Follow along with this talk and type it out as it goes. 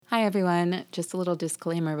Hi, everyone. Just a little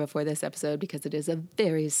disclaimer before this episode because it is a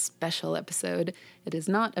very special episode. It is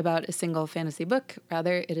not about a single fantasy book.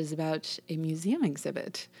 Rather, it is about a museum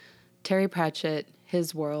exhibit. Terry Pratchett,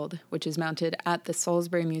 His World, which is mounted at the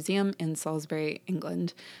Salisbury Museum in Salisbury,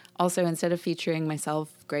 England. Also, instead of featuring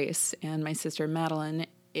myself, Grace, and my sister, Madeline,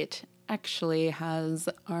 it actually has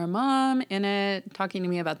our mom in it talking to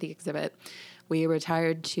me about the exhibit. We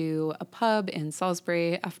retired to a pub in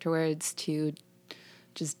Salisbury afterwards to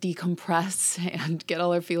just decompress and get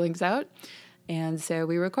all our feelings out. And so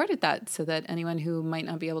we recorded that so that anyone who might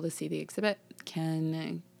not be able to see the exhibit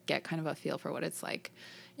can get kind of a feel for what it's like.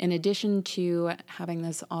 In addition to having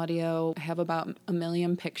this audio, I have about 1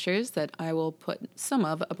 million pictures that I will put some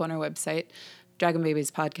of up on our website,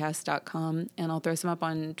 dragonbabiespodcast.com, and I'll throw some up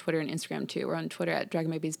on Twitter and Instagram too. We're on Twitter at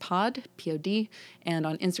dragonbabieспod, P-O-D, and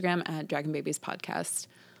on Instagram at dragonbabiespodcast.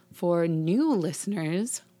 For new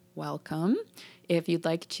listeners, welcome. If you'd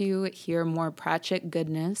like to hear more Pratchett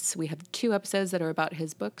goodness, we have 2 episodes that are about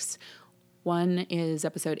his books. One is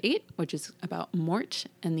episode 8, which is about Mort,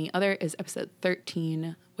 and the other is episode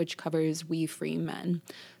 13, which covers We Free Men.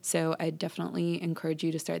 So I definitely encourage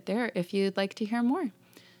you to start there if you'd like to hear more.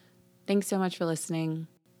 Thanks so much for listening.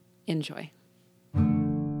 Enjoy.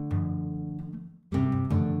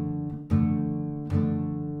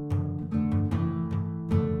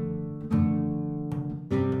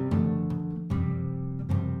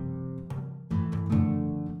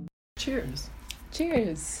 Cheers.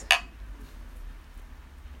 Cheers.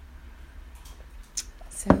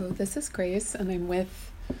 So this is Grace, and I'm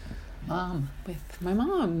with my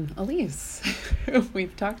mom, Elise.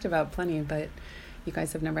 We've talked about plenty, but you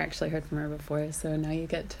guys have never actually heard from her before, so now you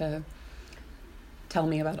get to tell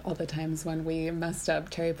me about all the times when we messed up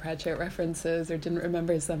Terry Pratchett references or didn't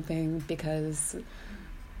remember something, because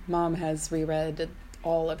Mom has reread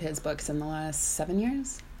all of his books in the last 7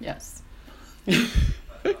 years. Yes.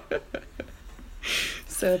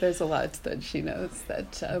 So there's a lot that she knows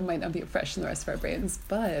that might not be fresh in the rest of our brains,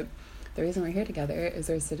 but the reason we're here together is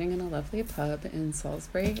we're sitting in a lovely pub in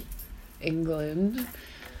Salisbury, England,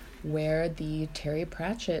 where the Terry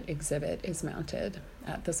Pratchett exhibit is mounted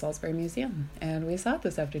at the Salisbury Museum. And we saw it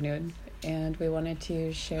this afternoon, and we wanted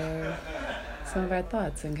to share some of our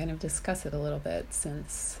thoughts and kind of discuss it a little bit,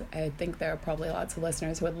 since I think there are probably lots of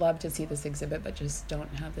listeners who would love to see this exhibit but just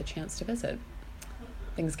don't have the chance to visit.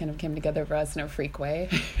 Things kind of came together for us in a freak way,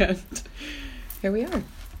 and here we are.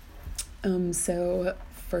 So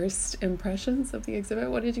first impressions of the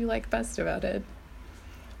exhibit, what did you like best about it?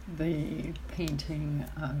 The painting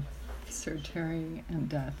of Sir Terry and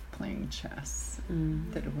Death playing chess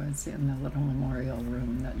that was in the little memorial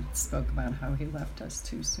room that spoke about how he left us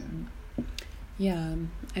too soon. Yeah,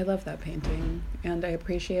 I love that painting, and I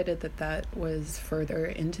appreciated that was further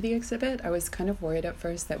into the exhibit. I was kind of worried at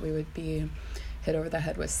first that we would be hit over the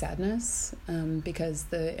head with sadness, because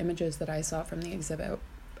the images that I saw from the exhibit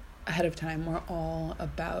ahead of time were all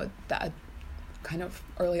about that kind of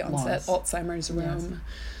early onset Alzheimer's room,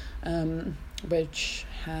 yes. Which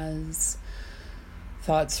has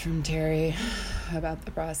thoughts from Terry about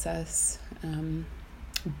the process,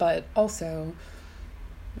 but also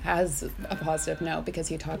has a positive note because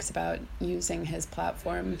he talks about using his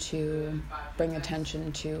platform to bring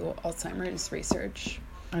attention to Alzheimer's research.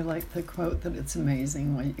 I like the quote that it's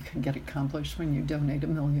amazing what you can get accomplished when you donate £1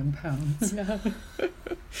 million. Yeah.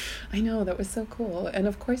 I know, that was so cool. And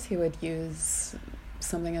of course he would use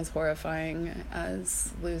something as horrifying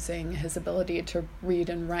as losing his ability to read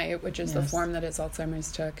and write, which is the form that his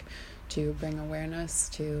Alzheimer's took, to bring awareness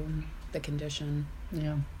to the condition.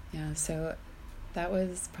 Yeah. Yeah, so that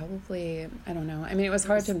was probably, I don't know. I mean, it was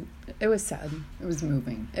sad. It was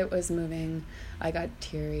moving. I got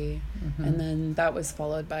teary. Mm-hmm. And then that was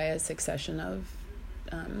followed by a succession of,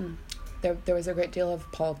 there was a great deal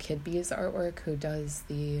of Paul Kidby's artwork, who does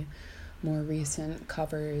the more recent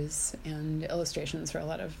covers and illustrations for a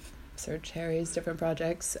lot of Sir Terry's different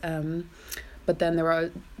projects. But then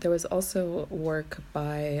there was also work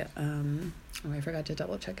by, I forgot to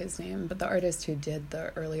double check his name, but the artist who did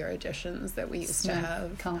the earlier editions that we used to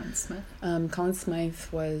have. Colin Smith. Colin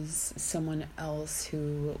Smith was someone else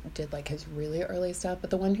who did like his really early stuff,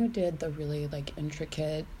 but the one who did the really like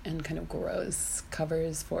intricate and kind of gross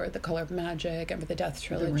covers for The Color of Magic and for the Death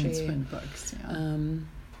Trilogy. The Rincewind books, yeah.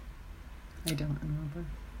 I don't remember.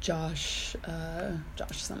 Josh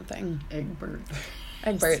something.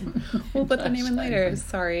 Egbert. We'll put the name in later. Egbert.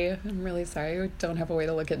 Sorry. I'm really sorry. We don't have a way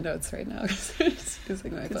to look at notes right now because I'm just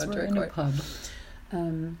using my phone to record. In a pub.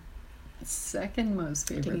 Second most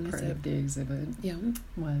favorite part of the exhibit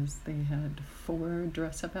was they had 4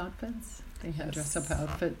 dress-up outfits. They had dress-up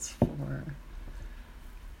outfits for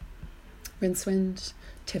Rincewind,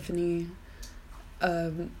 Tiffany,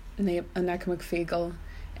 Anneke McFeagle,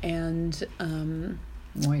 and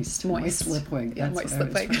Moist Lipwig. Yeah, That's Moist what I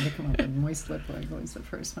was Lipwig. trying to come up with. Moist Lipwig was the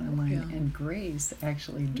first one in line. Yeah. And Grace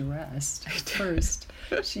actually dressed first.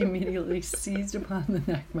 She immediately seized upon the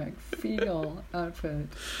Anneke McFeagle outfit.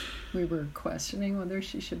 We were questioning whether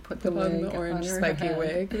she should put the wig the orange on her spiky head.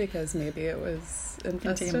 wig because maybe it was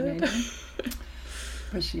infested. Contaminated.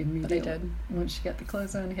 But she immediately, did. when she got the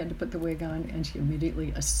clothes on, had to put the wig on, and she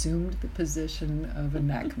immediately assumed the position of a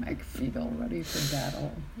Anneke McFeagle, ready for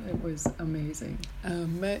battle. It was amazing.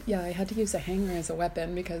 Yeah, I had to use a hanger as a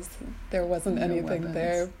weapon because there wasn't No anything weapons.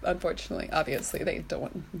 there. Unfortunately, obviously, they don't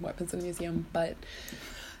want weapons in the museum, but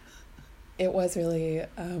it was really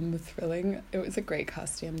thrilling. It was a great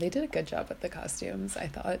costume. They did a good job with the costumes, I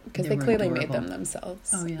thought, because they were clearly made adorable. them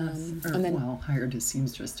themselves. Oh, yes. And then Hired a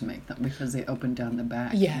seamstress to make them because they opened down the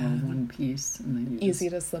back Yeah. in one piece. And then you easy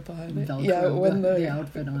just to slip on. Velcro Yeah, when the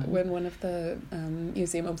outfit on. when one of the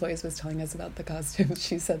museum employees was telling us about the costumes,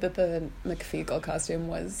 she said that the McFeagle costume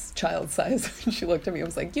was child size. She looked at me and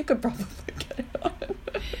was like, "You could probably get it on."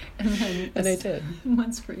 And then And I did.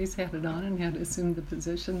 Once Grace had it on and had assumed the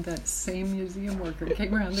position, that same museum worker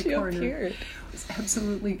came around the She corner. appeared. Was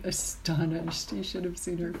absolutely astonished. You should have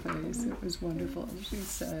seen her face. It was wonderful. She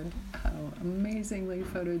said how amazingly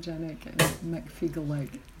photogenic and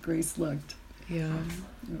McFeagle-like Grace looked. Yeah,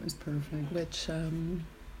 It was perfect. which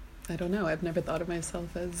I don't know. I've never thought of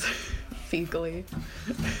myself as feegly.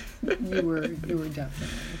 You were definitely.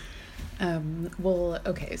 Well,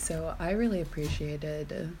 okay, so I really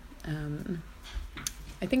appreciated,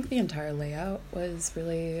 I think the entire layout was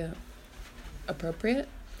really appropriate.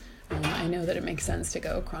 I know that it makes sense to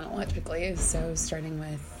go chronologically, so starting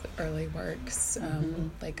with early works,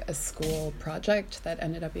 like a school project that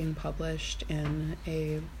ended up being published in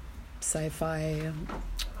a sci-fi,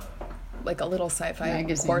 like a little sci-fi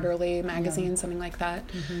Magazine. quarterly magazine, something like that.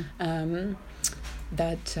 Mm-hmm.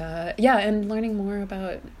 And learning more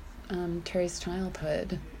about Terry's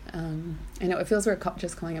childhood. I know it feels we're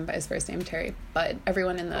just calling him by his first name, Terry, but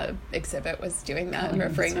everyone in the exhibit was doing that and Calling him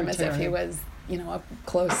referring Sir him as if he Terry. was, a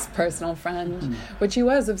close personal friend, which he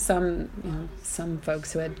was of some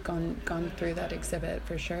folks who had gone through that exhibit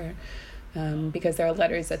for sure, because there are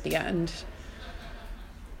letters at the end.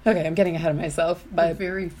 Okay, I'm getting ahead of myself, The but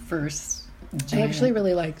very first I actually giant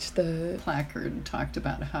really liked the placard talked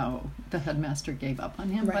about how the headmaster gave up on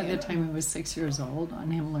him by the Right. time he was 6 years old,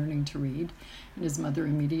 on him learning to read. And his mother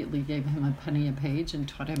immediately gave him a penny a page and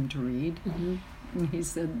taught him to read. And he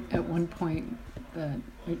said at one point that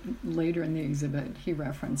later in the exhibit, he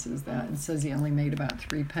references that and says he only made about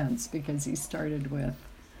 3 pence because he started with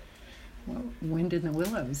Wind in the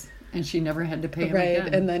Willows. And she never had to pay him right,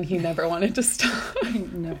 again. and then he never wanted to stop. He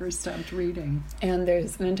never stopped reading. And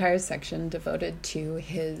there's an entire section devoted to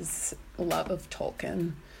his love of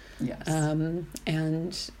Tolkien. Yes.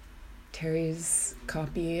 And Terry's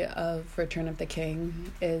copy of Return of the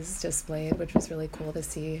King is displayed, which was really cool to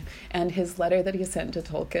see. And his letter that he sent to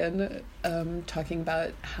Tolkien, talking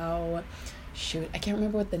about how, I can't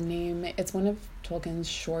remember what the name, it's one of Tolkien's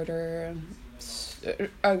shorter,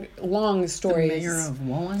 long stories. The Mayor of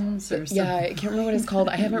Wollins or something. Yeah, I can't remember what it's called.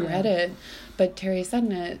 I haven't Yeah. read it, but Terry said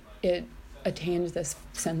in it attained this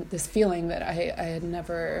feeling that I had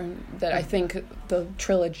never, that I think the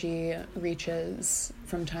trilogy reaches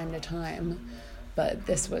from time to time, but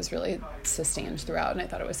this was really sustained throughout, and I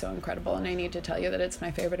thought it was so incredible, and I need to tell you that it's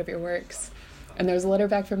my favorite of your works. And there's a letter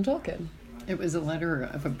back from Tolkien. It was a letter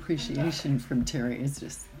of appreciation from Terry. It's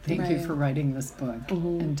just, thank you Right. for writing this book.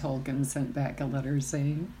 And Tolkien sent back a letter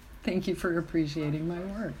saying, thank you for appreciating my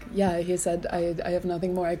work. Yeah, he said, I have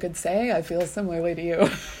nothing more I could say. I feel similarly to you.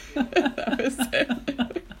 That was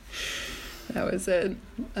it. That was it.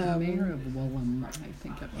 Mayor of Wollum, I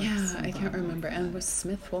think it was. Yeah, I something can't like remember. that. And was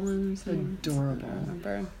Smith Woolen or something? Adorable. I don't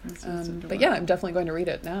remember. This was But yeah, I'm definitely going to read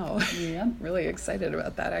it now. Yeah. Really excited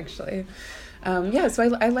about that, actually.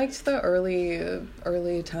 So I liked the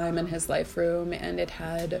early time in his life room, and it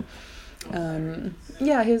had,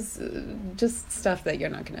 his just stuff that you're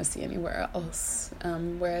not going to see anywhere else.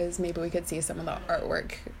 Whereas maybe we could see some of the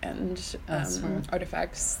artwork and Elsewhere.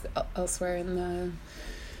 artifacts elsewhere in the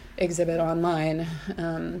exhibit online.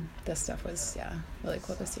 This stuff was, really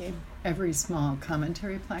cool to see. Every small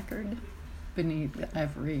commentary placard beneath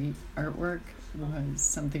every artwork was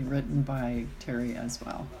something written by Terry as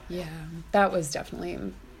well. Yeah, that was definitely,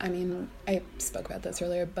 I spoke about this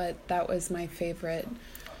earlier, but that was my favorite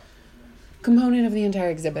component of the entire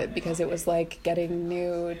exhibit, because it was like getting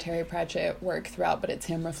new Terry Pratchett work throughout, but it's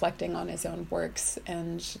him reflecting on his own works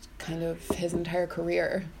and kind of his entire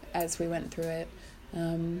career as we went through it.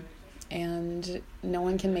 and no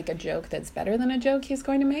one can make a joke that's better than a joke he's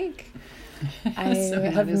going to make. I So he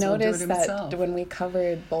have might as well do it noticed that himself. when we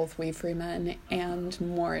covered both We Free Men and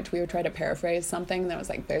Mort, we would try to paraphrase something that was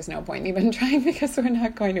like, there's no point in even trying because we're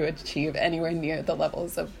not going to achieve anywhere near the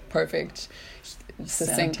levels of perfect,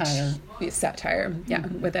 succinct satire,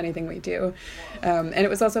 with anything we do. And it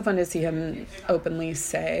was also fun to see him openly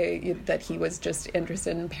say that he was just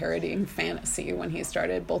interested in parodying fantasy when he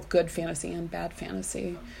started, both good fantasy and bad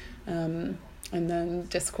fantasy. And then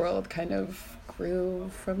Discworld kind of grew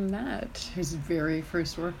from that. His very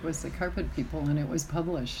first work was The Carpet People, and it was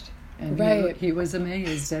published. And Right. he was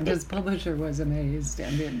amazed, and his publisher was amazed,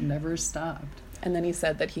 and it never stopped. And then he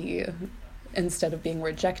said that he, instead of being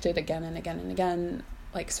rejected again and again and again,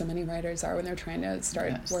 like so many writers are when they're trying to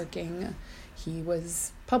start Yes. working, he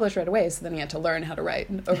was published right away, so then he had to learn how to write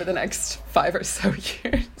over the next 5 or so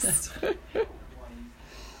years.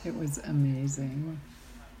 It was amazing.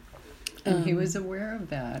 And he was aware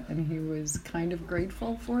of that, and he was kind of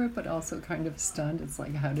grateful for it, but also kind of stunned. It's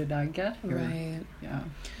like, how did I get here? Right. Yeah.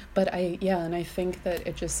 But and I think that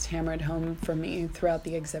it just hammered home for me throughout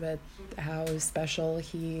the exhibit how special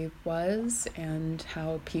he was and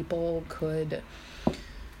how people could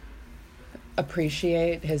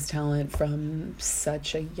appreciate his talent from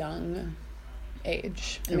such a young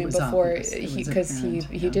age. I It mean, was before obvious. It was because apparent,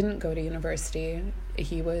 he yeah. didn't go to university.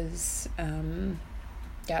 He was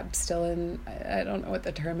still in, I don't know what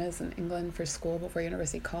the term is in England for school before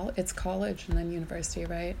university. It's college and then university,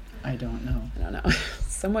 right? I don't know. I don't know.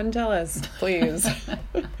 Someone tell us, please.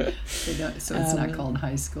 So it's not called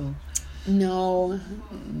high school. No.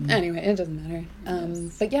 Anyway, it doesn't matter.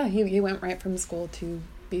 But yeah, he went right from school to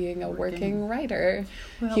being a working writer.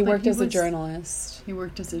 Well, He but worked he as a was- journalist. He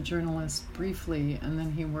worked as a journalist briefly, and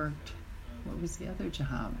then he worked, what was the other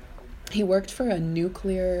job? He worked for a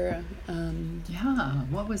nuclear, Yeah,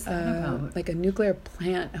 what was that about? like a nuclear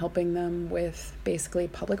plant, helping them with basically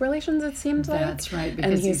public relations, it seemed like. That's right, And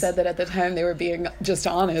because he said that at the time they were being just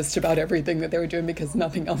honest about everything that they were doing because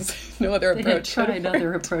nothing else, no other they had approach. could tried work.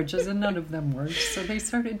 other approaches, and none of them worked, so they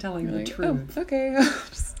started telling the Like, truth. oh, okay,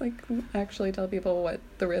 just like actually tell people what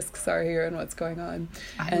the risks are here and what's going on.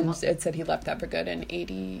 And it said he left that for good in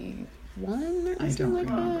 81 or I something don't like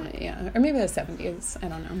remember. that. Yeah, or maybe the 70s. I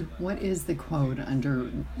don't know. What is the quote under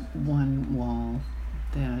one wall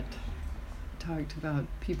that talked about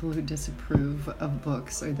people who disapprove of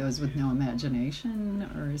books are those with no imagination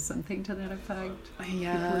or something to that effect?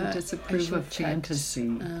 Yeah, People who I disapprove should of have checked.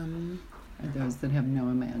 fantasy are those that have no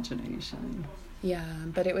imagination. Yeah,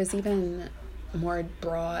 but it was even more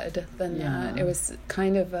broad than that. Yeah. It was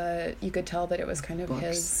kind of you could tell that it was kind of Books.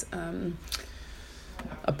 his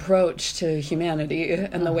approach to humanity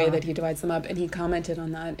and the way that he divides them up. And he commented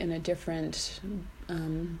on that in a different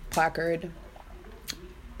placard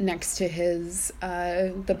next to his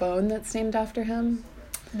the bone that's named after him.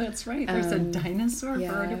 That's right. There's a dinosaur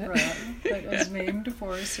yeah. vertebra that was named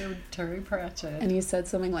for Sir Terry Pratchett. And he said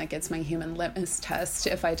something like, it's my human litmus test.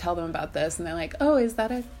 If I tell them about this and they're like, oh, is that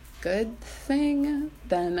a good thing?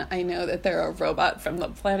 Then I know that they're a robot from the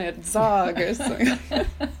planet Zog or something.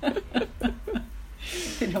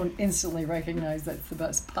 They don't instantly recognize that's the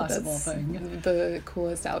best possible That's thing. the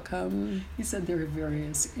coolest outcome. He said there are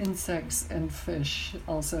various insects and fish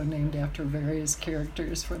also named after various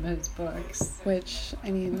characters from his books. Which,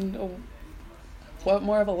 I mean, what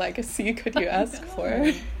more of a legacy could you ask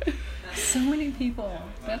for? So many people,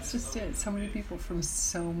 that's just it. So many people from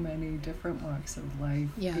so many different walks of life,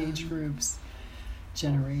 Yeah. age groups,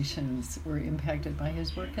 generations were impacted by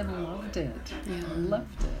his work and loved it. Yeah.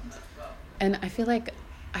 Loved it. And I feel like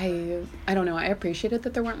I don't know, I appreciated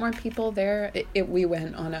that there weren't more people there. We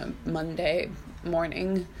went on a Monday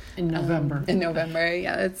morning. In November.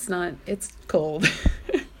 Yeah, it's cold.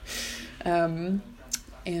 And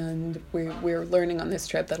we're learning on this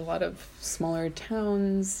trip that a lot of smaller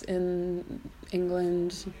towns in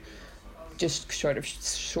England just sort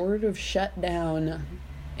of shut down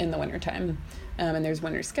in the wintertime. And there's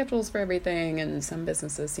winter schedules for everything, and some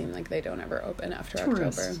businesses seem like they don't ever open after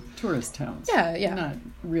October. Tourist towns. Yeah. Not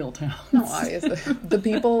real towns. No, obviously. The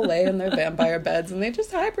people lay in their vampire beds and they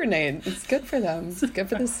just hibernate. It's good for them. It's good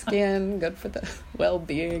for the skin, good for the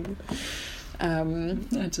well-being.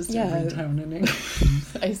 Not just every town in England.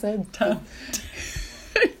 I said Town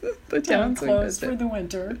the town towns we closed for visit. the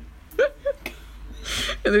winter.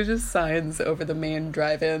 And there's just signs over the main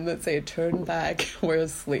drive-in that say, turn back, we're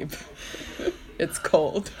asleep. It's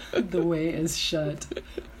cold. The way is shut.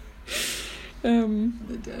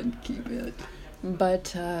 The dead keep it. But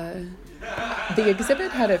the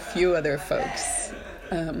exhibit had a few other folks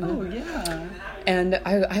Oh, yeah. And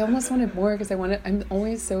I almost wanted more because I'm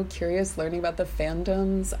always so curious learning about the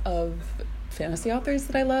fandoms of fantasy authors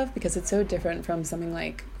that I love, because it's so different from something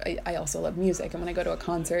like, I also love music, and when I go to a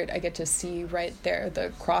concert I get to see right there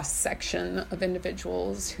the cross section of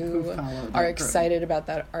individuals who are excited about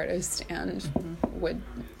that artist and would,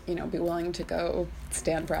 you know, be willing to go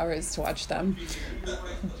stand for hours to watch them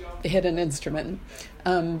hit an instrument.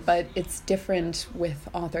 But it's different with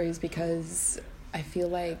authors because I feel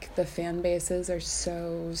like the fan bases are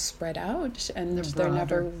so spread out, and they're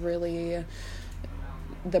never really,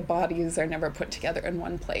 the bodies are never put together in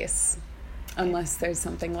one place, unless there's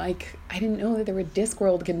something like, I didn't know that there were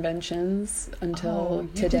Discworld conventions until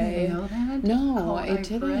today. Didn't know that? No, I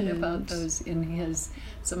didn't. Read about those in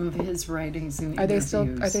some of his writings and Are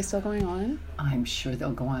interviews. they still going on? I'm sure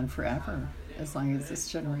they'll go on forever, as long as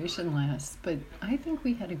this generation lasts. But I think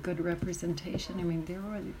we had a good representation. I mean, there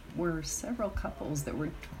were several couples that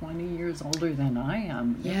were 20 years older than I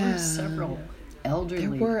am. There were several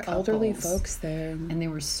elderly elderly couples. folks there. And they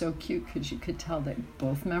were so cute because you could tell that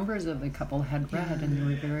both members of the couple had read and they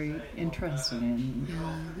were very interested in.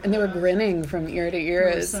 And they were grinning from ear to ear They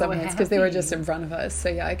were at so some points because they were happy. just in front of us. So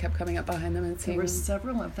yeah, I kept coming up behind them and There seeing. were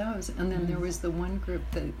several of those. And then there was the one group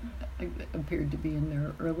that appeared to be in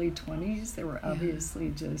their early 20s. They were obviously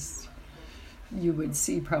just, you would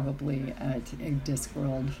see probably at a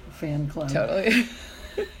Discworld fan club. Totally.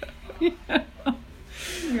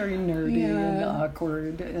 Very nerdy and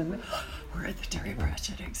awkward, and we're at the Terry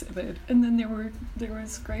Pratchett exhibit. And then there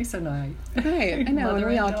was Grace and I. Right, I know, and Mother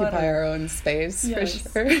we and occupy daughter. our own space Yes.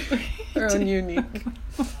 for sure. Our own unique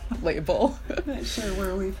label. Not sure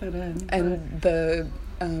where we fit in. And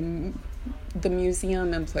the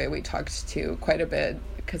museum employee we talked to quite a bit,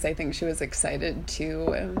 because I think she was excited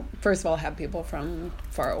to, first of all, have people from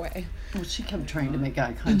far away. Well, she kept trying to make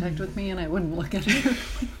eye contact with me, and I wouldn't look at her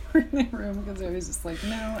in the room because I was just like,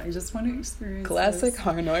 no, I just want to experience Classic this.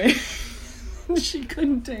 Hanoi. She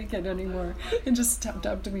couldn't take it anymore and just stepped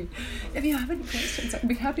up to me. If you have any questions, I'd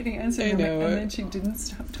be happy to answer them. know. And then she didn't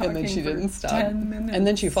stop talking. And then she for didn't stop. 10 minutes. And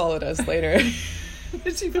then she followed us later.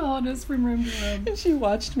 She followed us from room to room. And she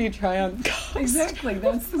watched me try on costumes. Exactly.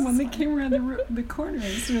 That's the one that came around the corner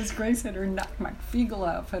as soon as Grace had her Knock McFeagle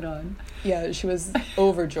outfit on. Yeah, she was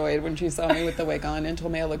overjoyed when she saw me with the wig on and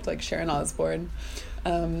told me I looked like Sharon Osbourne.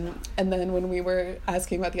 And then when we were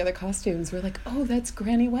asking about the other costumes, we were like, oh, that's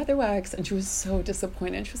Granny Weatherwax. And she was so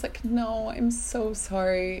disappointed. She was like, no, I'm so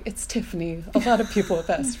sorry. It's Tiffany. A lot of people have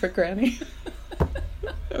asked for Granny.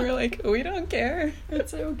 We're like, we don't care.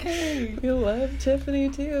 It's okay. We love Tiffany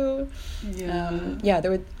too. Yeah.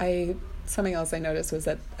 Something else I noticed was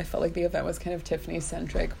that I felt like the event was kind of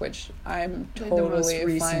Tiffany-centric, which I'm The most totally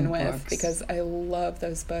recent fine with books. because I love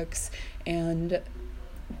those books. And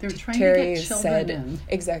They're trying Terry to get children said in.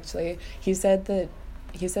 exactly. He said the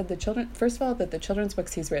children, first of all, that the children's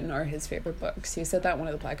books he's written are his favorite books. He said that in one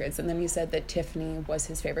of the placards, and then he said that Tiffany was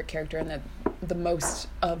his favorite character, and that the most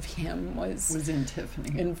of him was in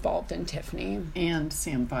Tiffany. involved in Tiffany. And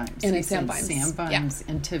Sam Vimes. And He Sam said Vimes. Sam Vimes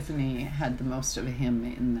and Tiffany had the most of him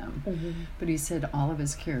in them. Mm-hmm. But he said all of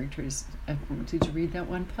his characters, did you read that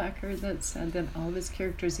one placard that said that all of his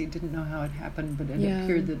characters, he didn't know how it happened, but it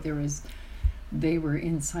appeared that they were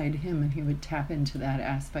inside him and he would tap into that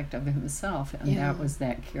aspect of himself, and that was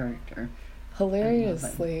that character.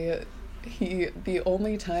 Hilariously, the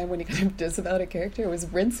only time when he kind of disavowed a character was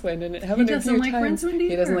Rincewind, and it happened a few doesn't like times. Rincewind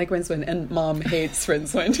He doesn't either. like Rincewind, and Mom hates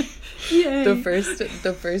Rincewind. Yay.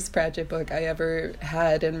 The first Pratchett book I ever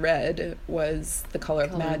had and read was The Color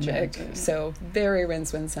of Magic, so very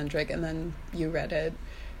Rincewind centric. And then you read it,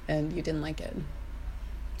 and you didn't like it.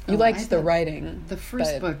 You liked the writing. The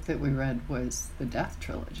first book that we read was the Death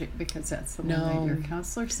Trilogy, because that's the one that your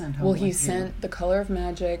counselor sent home. Well, he with you. sent The Color of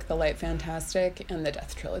Magic, The Light Fantastic, and the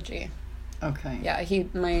Death Trilogy. Okay. Yeah, if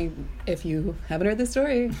you haven't heard the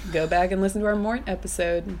story, go back and listen to our Mort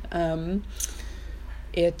episode. I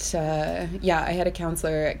had a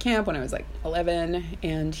counselor at camp when I was like 11,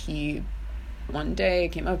 and he one day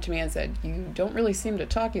came up to me and said, you don't really seem to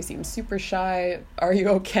talk, you seem super shy, are you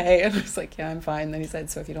okay? And I was like, yeah, I'm fine. Then he said,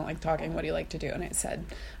 so if you don't like talking, what do you like to do? And I said,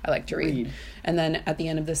 I like to read. And then at the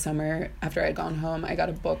end of the summer, after I'd gone home, I got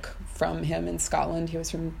a book from him in Scotland. He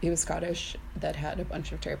was Scottish, that had a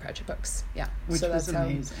bunch of Terry Pratchett books. Yeah. Which was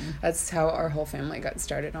amazing. That's how our whole family got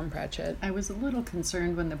started on Pratchett. I was a little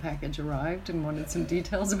concerned when the package arrived and wanted some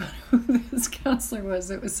details about who this counselor was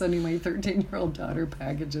that was sending my 13-year-old daughter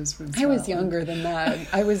packages from Scotland. I was younger than that.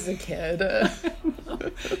 I was a kid.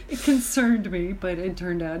 It concerned me, but it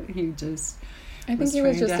turned out he just I think he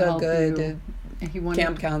was just a good He wanted,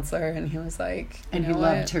 camp counselor, and he was like, and he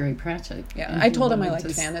loved Terry Pratchett. Yeah, and I he told him I wanted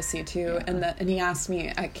liked to fantasy too, yeah. and he asked me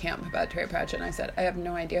at camp about Terry Pratchett, and I said I have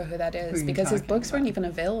no idea who that is you because his talking books weren't about? even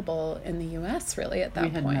available in the U.S. really at that We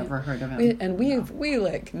had point. never heard of him. We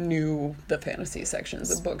like knew the fantasy sections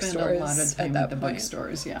of Spent bookstores a lot of time at that at the point.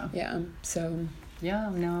 bookstores. Yeah. Yeah, so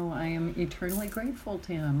Yeah. No, I am eternally grateful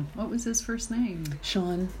to him. What was his first name?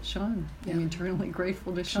 Sean. Sean. Yeah. I'm eternally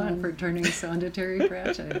grateful to Sean Sean. for turning us on to Terry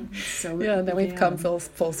Pratchett. So Yeah, and then we've come full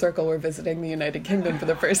circle. We're visiting the United Kingdom for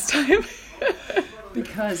the first time.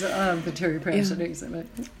 because of the Terry Pratchett Yeah. exhibit.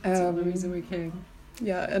 That's the reason we came.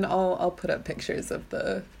 Yeah, and I'll put up pictures of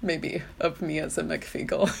of me as a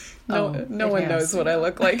McFeagle. No one knows what I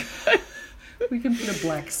look like. We can put a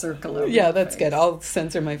black circle over Yeah, your that's face. good. I'll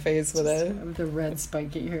censor my face with a... With the red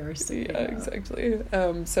spiky hair. Yeah, exactly.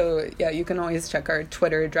 So, yeah, you can always check our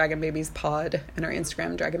Twitter, Dragon Babies Pod, and our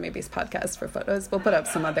Instagram, Dragon Babies Podcast, for photos. We'll put up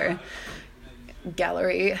some other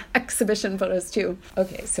gallery exhibition photos, too.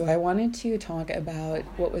 Okay, so I wanted to talk about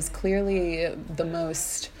what was clearly the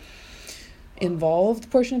most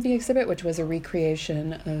involved portion of the exhibit, which was a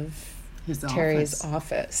recreation of His Terry's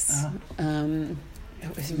office.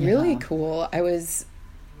 It was really cool. I was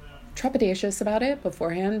trepidatious about it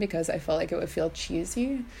beforehand because I felt like it would feel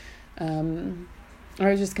cheesy. I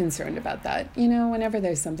was just concerned about that. You know, whenever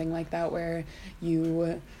there's something like that where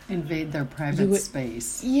you invade their private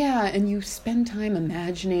space. Yeah, and you spend time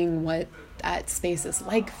imagining what that space is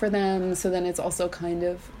like for them. So then it's also kind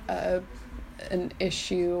of an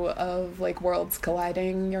issue of like worlds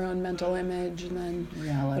colliding, your own mental image, and then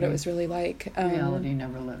reality. What it was really like. Reality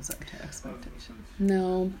never lives up to expectation.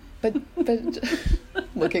 No, but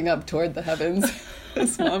looking up toward the heavens,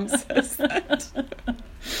 his mom says that.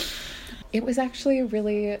 It was actually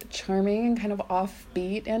really charming and kind of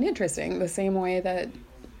offbeat and interesting, the same way that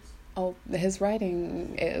his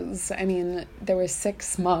writing is. I mean, there were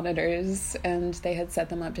 6 monitors, and they had set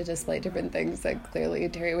them up to display different things that clearly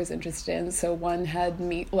Terry was interested in. So one had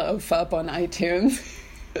Meatloaf up on iTunes.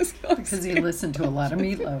 Because he listened to a lot of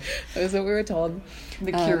Meatloaf. That was what we were told.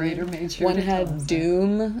 The curator made sure one to tell had us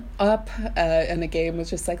Doom up, and the game was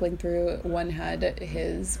just cycling through. One had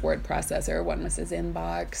his word processor. One was his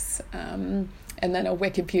inbox. And then a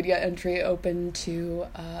Wikipedia entry open to...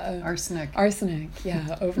 Arsenic.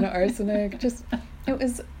 Yeah, open to arsenic. Just, it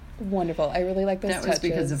was wonderful. I really like those touches. That was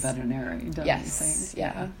because of veterinary, don't you think?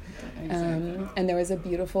 Yeah. Exactly. And there was a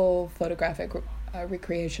beautiful photographic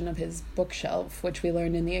recreation of his bookshelf, which we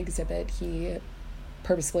learned in the exhibit. He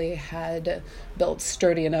purposely had built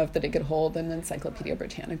sturdy enough that it could hold an Encyclopedia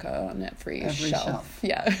Britannica on every shelf.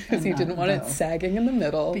 Yeah, because he didn't want it sagging in the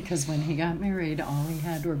middle. Because when he got married, all he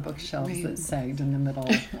had were bookshelves that sagged in the middle.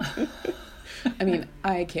 I mean,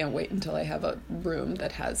 I can't wait until I have a room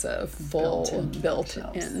that has a full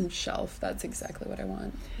built-in shelf. That's exactly what I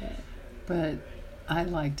want. But I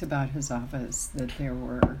liked about his office that there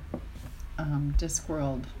were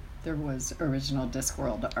Discworld. There was original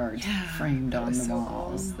Discworld art framed on the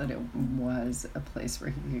walls. That it was a place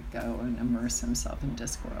where he could go and immerse himself in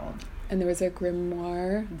Discworld. And there was a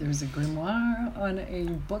grimoire. There was a grimoire on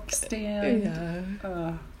a book stand.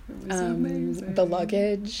 Yeah. It was amazing. The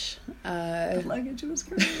luggage. The luggage was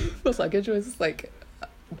great. The luggage was like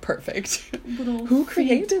perfect. Little Who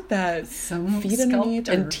created that? Some feet sculptor. underneath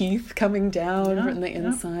and teeth coming down from the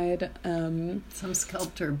inside. Some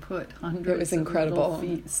sculptor put hundreds of little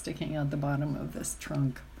feet sticking out the bottom of this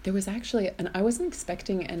trunk. There was actually, and I wasn't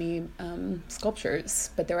expecting any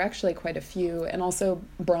sculptures, but there were actually quite a few, and also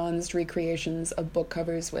bronzed recreations of book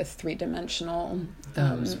covers with 3-dimensional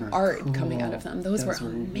art coming out of them. Those were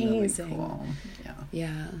amazing. Really cool.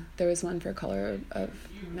 Yeah, there was one for Color of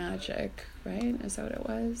Magic, right? Is that what it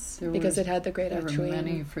was? Because it had the great There Etching. were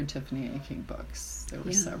many for Tiffany Aching books. There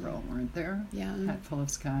were several, weren't there? Yeah. Hatful of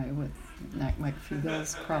Sky with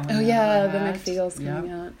McFeagles crawling out. Oh yeah, of the hat. McFeagles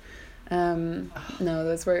coming out. No,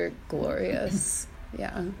 those were glorious.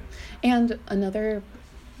 Yeah. And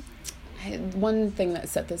one thing that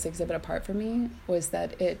set this exhibit apart for me was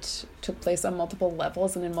that it took place on multiple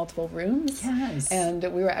levels and in multiple rooms. Yes. And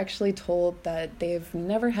we were actually told that they've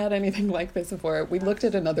never had anything like this before. We looked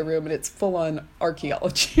at another room and it's full on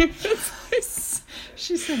archaeology.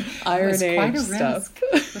 She said Iron Age stuff.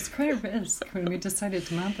 It was quite a risk when we decided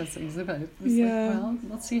to mount this exhibit. It was like, well,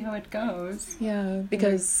 let's see how it goes. Yeah,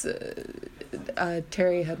 because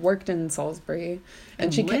Terry had worked in Salisbury,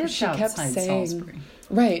 and she kept saying, Salisbury.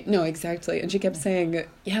 Right, no, exactly. And she kept saying,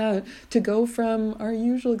 to go from our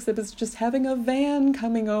usual exhibits, just having a van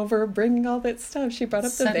coming over, bringing all that stuff. She brought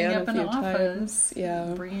up the van a few times.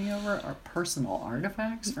 Yeah. Bringing over our personal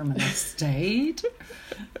artifacts from an estate.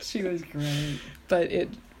 She was great. But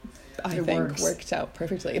I It think works. worked out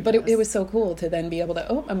perfectly. But it was so cool to then be able to,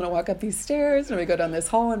 I'm going to walk up these stairs and we go down this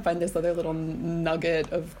hall and find this other little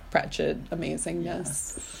nugget of Pratchett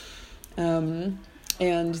amazingness.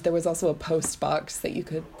 And there was also a post box that you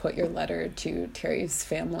could put your letter to Terry's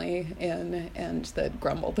family in, and that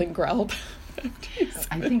grumbled and growled.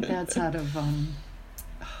 I think that's out of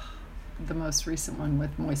the most recent one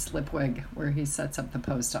with Moist Lipwig, where he sets up the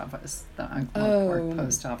post office, the Ankh-Morpork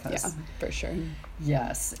post office. Yeah, for sure.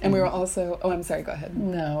 Yes. And we were also, I'm sorry, go ahead.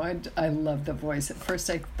 No, I love the voice. At first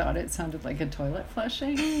I thought it sounded like a toilet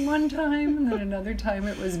flushing one time, and then another time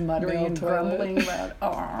it was muttering Male and toilet. grumbling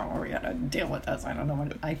about, we gotta deal with this. I don't know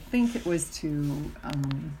what. I think it was to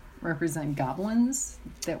represent goblins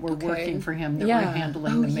that were working for him, that were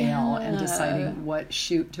handling the mail and deciding what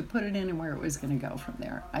chute to put it in and where it was going to go from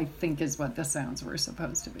there, I think is what the sounds were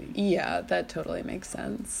supposed to be. Yeah, that totally makes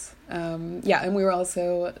sense. And we were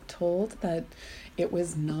also told that it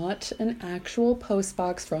was not an actual post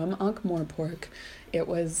box from Ankh-Morpork. It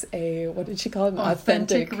was a, what did she call it?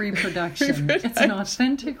 Authentic reproduction. It's an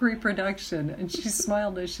authentic reproduction. And she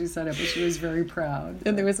smiled as she said it, but she was very proud.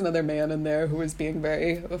 And there was another man in there who was being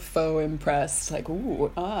very faux impressed, like, ooh,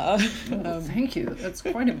 Thank you. That's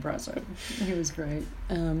quite impressive. He was great.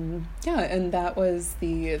 And that was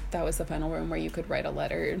the final room where you could write a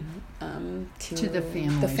letter to the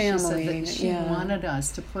family. The family. She said that she wanted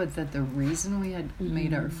us to put that the reason we had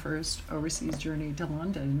made our first overseas journey to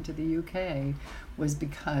London, to the UK, was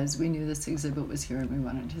because we knew this exhibit was here and we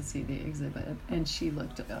wanted to see the exhibit. And she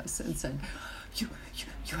looked at us and said, you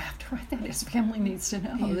have to write that. His family needs to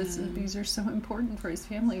know. Yeah. These are so important for his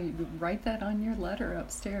family. You write that on your letter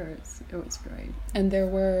upstairs. It was great. And there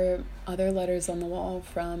were other letters on the wall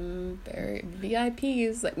from very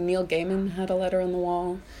VIPs. Like Neil Gaiman had a letter on the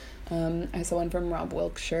wall. I saw one from Rob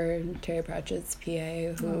Wilkshire, Terry Pratchett's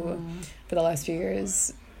PA, who for the last few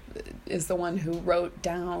years is the one who wrote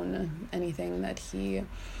down anything that he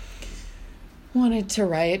wanted to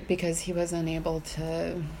write because he was unable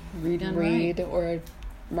to read or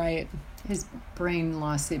write. His brain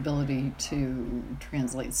lost the ability to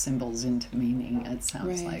translate symbols into meaning, it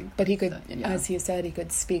sounds like. But he could, as he said, he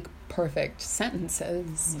could speak perfect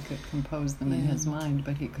sentences. He could compose them in his mind,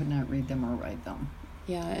 but he could not read them or write them.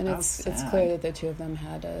 Yeah, and it's clear that the two of them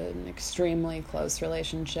had an extremely close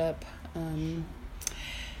relationship.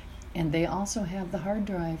 And they also have the hard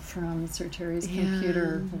drive from Sir Terry's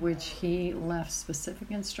computer, which he left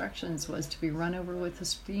specific instructions was to be run over with a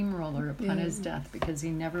steamroller upon his death, because he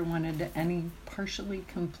never wanted any partially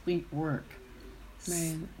complete work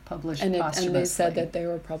published posthumously. And they said that there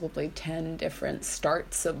were probably 10 different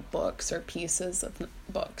starts of books or pieces of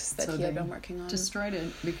books that he had been working on. Destroyed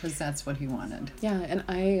it because that's what he wanted. Yeah, and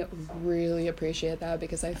I really appreciate that,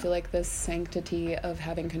 because I feel like this sanctity of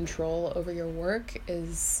having control over your work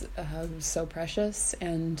is so precious,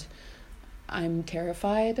 and I'm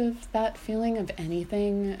terrified of that feeling of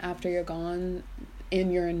anything after you're gone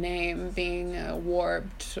in your name being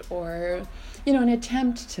warped, or, an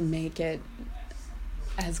attempt to make it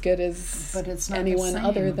as good as anyone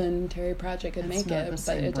other than Terry Pratchett could make it,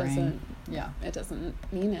 but it doesn't. Yeah, it doesn't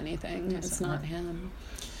mean anything. It's not him.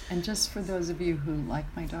 And just for those of you who, like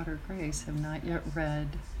my daughter Grace, have not yet read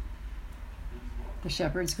The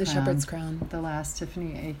Shepherd's Crown, the last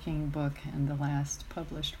Tiffany Aching book and the last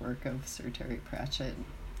published work of Sir Terry Pratchett,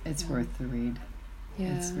 it's worth the read.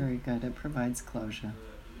 Yeah. It's very good. It provides closure.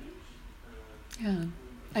 Yeah.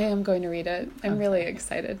 I am going to read it. I'm really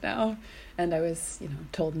excited now. And I was,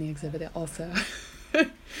 told in the exhibit also. I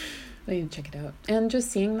need to check it out. And just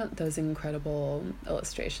seeing those incredible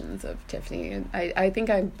illustrations of Tiffany, I think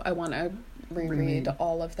I want to reread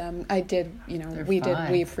all of them. I did, we did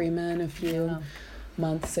Wee Freeman a few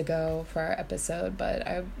months ago for our episode, but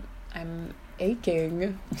I'm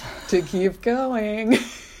aching to keep going.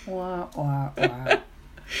 Wah, wah, wah.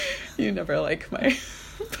 You never like my...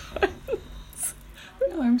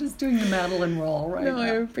 No, I'm just doing the Madeline role right now. No, I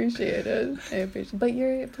appreciate it. But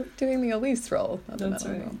you're doing the Elise role, not the That's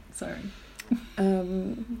Madeline right. role.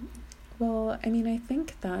 Sorry. Well, I mean, I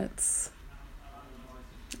think that's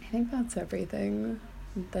everything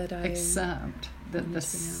that I... Except that the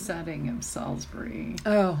setting of Salisbury.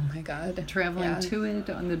 Oh, my God. Traveling to it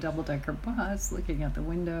on the double-decker bus, looking at the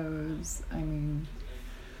windows. I mean...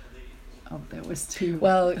 Oh, that was too...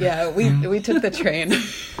 Well, yeah, we took the train.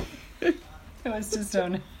 It was to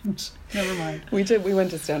Stonehenge. Never mind. We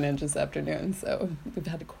went to Stonehenge this afternoon, so we've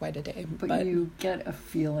had quite a day. But you get a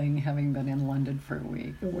feeling, having been in London for a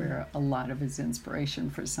week, where a lot of his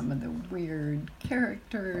inspiration for some of the weird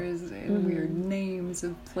characters and weird names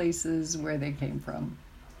of places where they came from.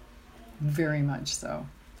 Very much so.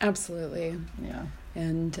 Absolutely. Yeah.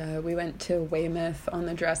 And we went to Weymouth on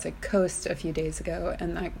the Jurassic Coast a few days ago,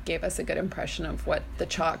 and that gave us a good impression of what the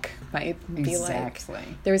chalk might be Exactly.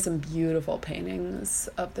 like. There were some beautiful paintings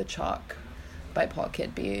of the chalk by Paul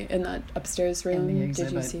Kidby in that upstairs room. In the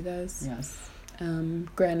exhibit. Did you see those? Yes.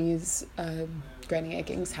 Granny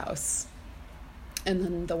Egging's house. And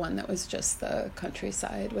then the one that was just the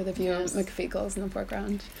countryside with a view of McFeagles in the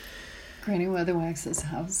foreground. Granny Weatherwax's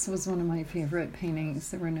house was one of my favorite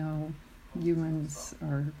paintings. There were no humans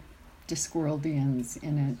or Discworldians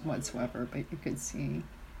in it whatsoever, but you could see.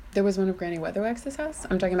 There was one of Granny Weatherwax's house?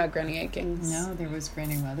 I'm talking about Granny Egging's. No, there was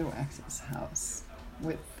Granny Weatherwax's house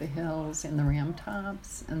with the hills and the ram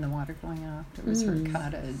tops and the water going off. It was her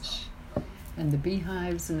cottage. And the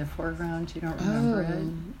beehives in the foreground. You don't remember it?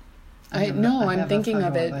 I'm thinking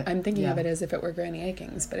of it. I'm thinking Yeah. of it as if it were Granny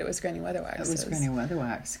Egging's, but it was Granny Weatherwax's. It was Granny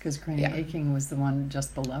Weatherwax, because Granny Egging was the one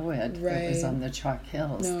just below it that was on the chalk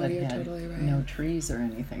hills that you're had totally right. no trees or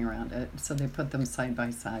anything around it. So they put them side by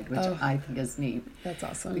side, which I think is neat. That's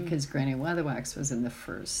awesome. Because Granny Weatherwax was in the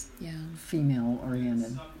first Yeah.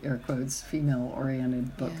 female-oriented, air quotes,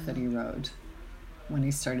 female-oriented book that he wrote when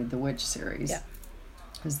he started the Witch series. Yeah.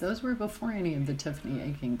 Because those were before any of the Tiffany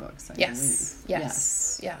Aching books, I Yes. believe.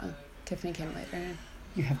 Yes. Yeah. Tiffany came later.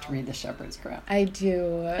 You have to read The Shepherd's Crown. I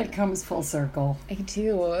do. It comes full circle. I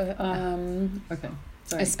do. Okay.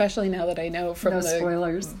 Sorry. Especially now that I know from No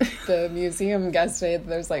spoilers. the museum guest aid,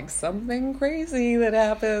 there's like something crazy that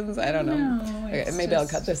happens. I don't know. No, Okay, it's maybe I'll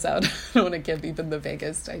just- cut this out. I don't want to give even the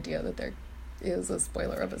vaguest idea that there is a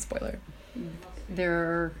spoiler of a spoiler.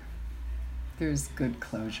 There's good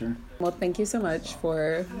closure. Well, thank you so much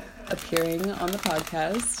for appearing on the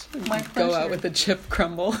podcast. My Go pleasure. out with a chip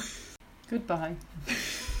crumble. Goodbye.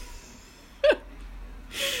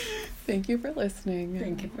 Thank you for listening.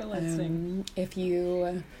 Thank you for listening. If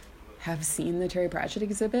you have seen the Terry Pratchett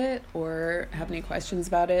exhibit or have any questions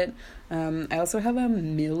about it, I also have a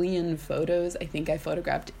million photos. I think I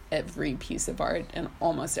photographed every piece of art and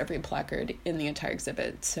almost every placard in the entire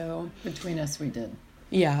exhibit. So Between us, we did.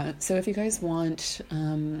 yeah, so if you guys want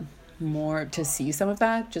more to see some of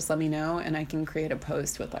that, just let me know and I can create a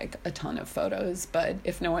post with like a ton of photos. But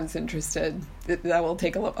if no one's interested, that will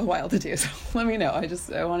take a while to do. So let me know. I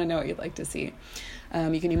want to know what you'd like to see.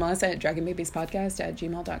 You can email us at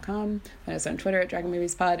dragonbabiespodcast@gmail.com. Find us on Twitter at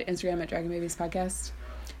dragonbabiespod, Instagram at dragonbabiespodcast.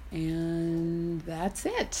 And that's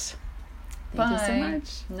it. Thank you so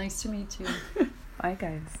much. Nice to meet you. Bye,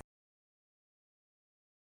 guys.